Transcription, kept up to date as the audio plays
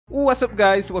What's up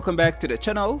guys, welcome back to the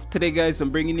channel. Today guys, I'm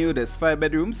bringing you this 5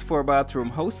 bedrooms 4 bathroom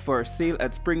house for sale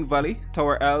at Spring Valley,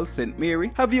 Tower Isle, St.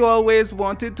 Mary. Have you always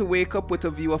wanted to wake up with a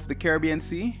view of the Caribbean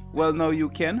Sea? Well, now you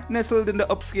can. Nestled in the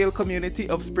upscale community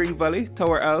of Spring Valley,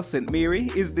 Tower Isle, St.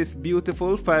 Mary is this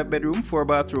beautiful 5 bedroom 4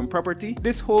 bathroom property.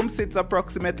 This home sits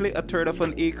approximately a third of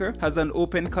an acre, has an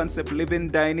open concept living,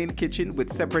 dining, kitchen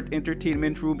with separate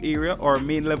entertainment room area or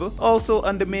main level. Also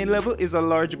on the main level is a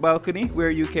large balcony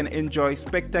where you can enjoy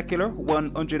spectacular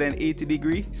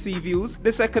 180-degree sea views.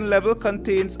 The second level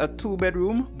contains a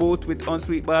 2-bedroom, both with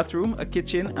ensuite bathroom, a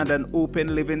kitchen, and an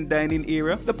open living dining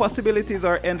area. The possibilities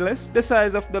are endless. The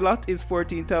size of the lot is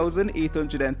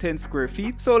 14,810 square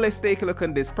feet. So let's take a look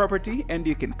at this property, and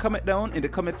you can comment down in the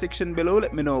comment section below.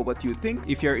 Let me know what you think.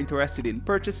 If you're interested in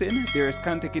purchasing, there is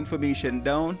contact information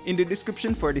down in the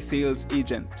description for the sales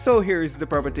agent. So here is the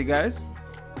property, guys.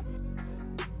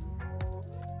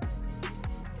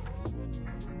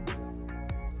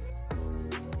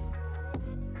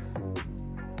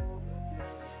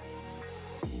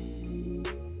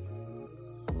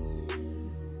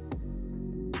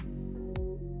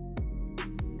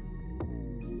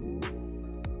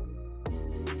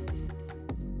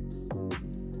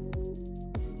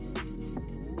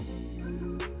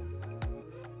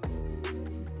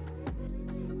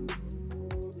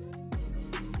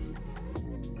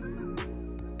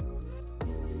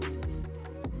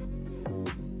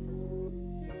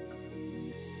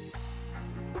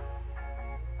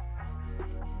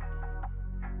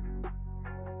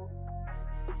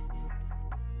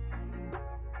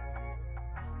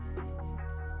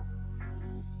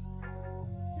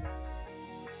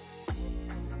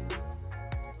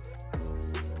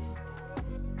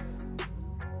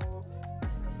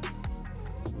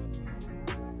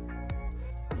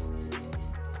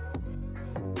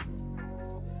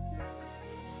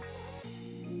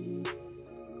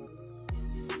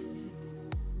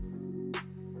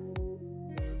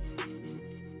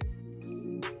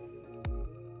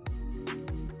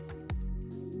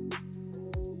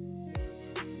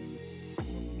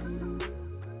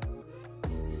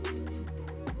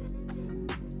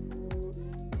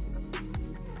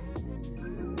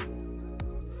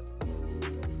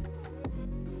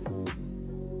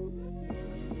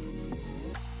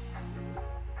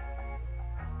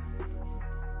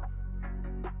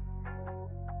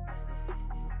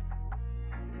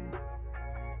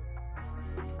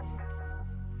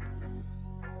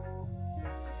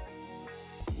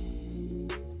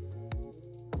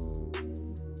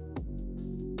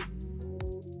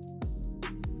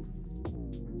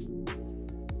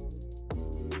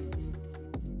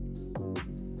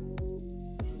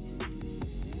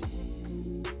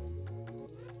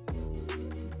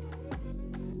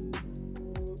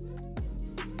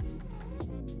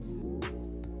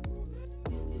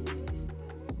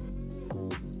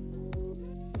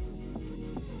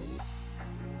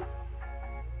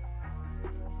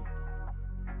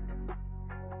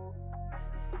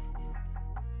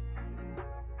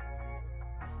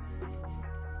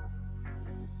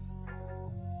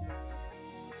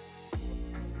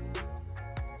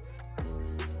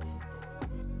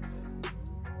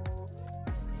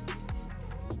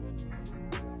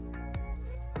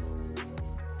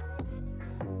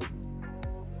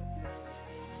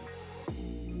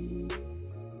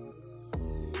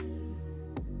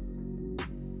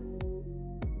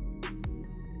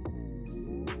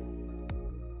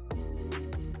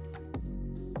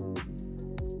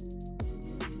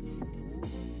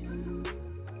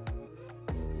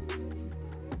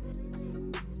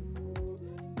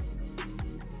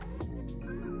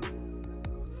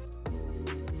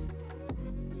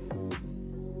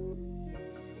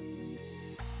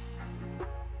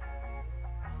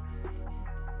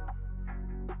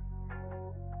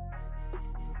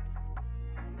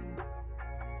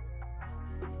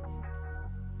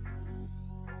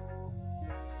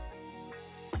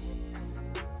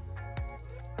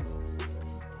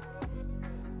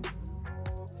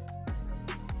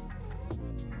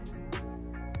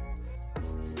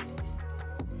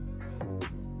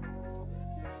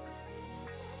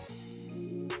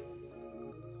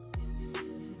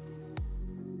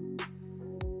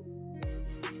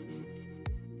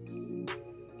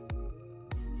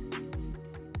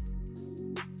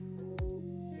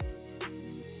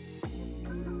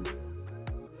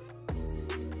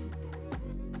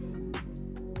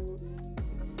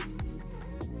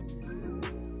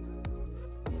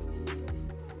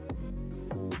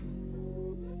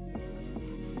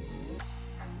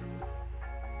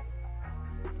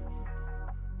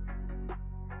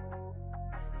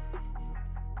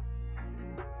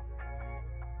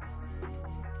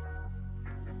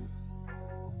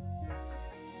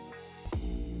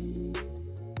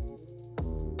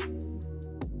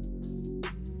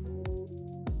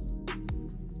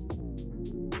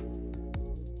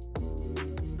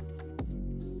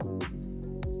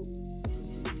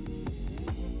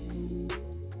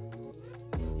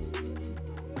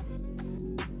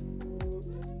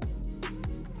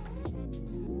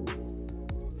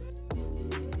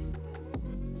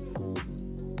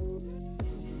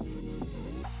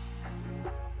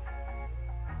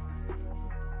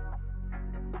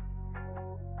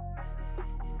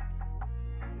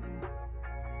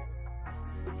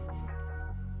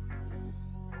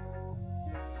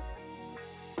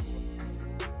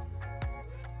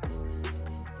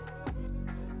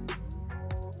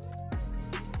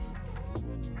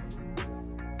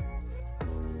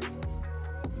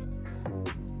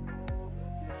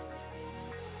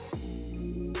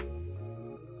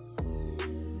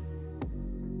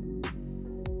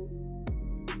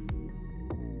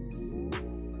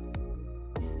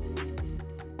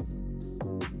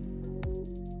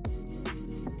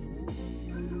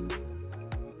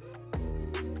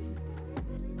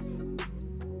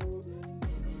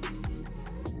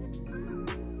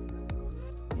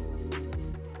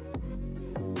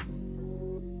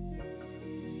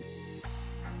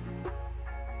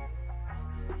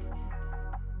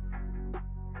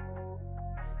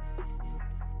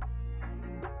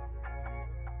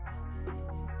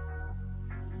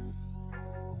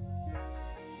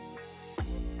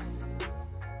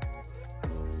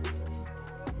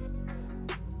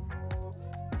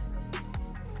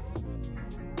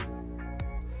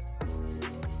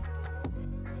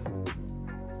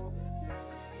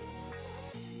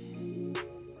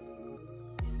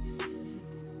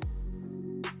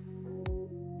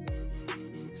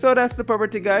 So that's the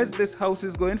property, guys. This house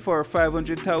is going for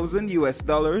 500,000 US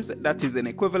dollars. That is an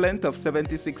equivalent of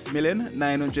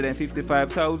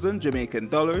 76,955,000 Jamaican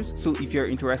dollars. So if you're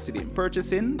interested in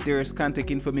purchasing, there's contact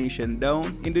information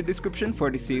down in the description for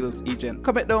the sales agent.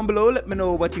 Comment down below, let me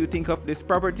know what you think of this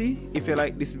property. If you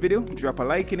like this video, drop a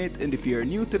like in it, and if you're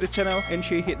new to the channel,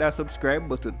 ensure you hit that subscribe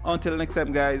button. Until next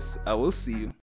time, guys, I will see you.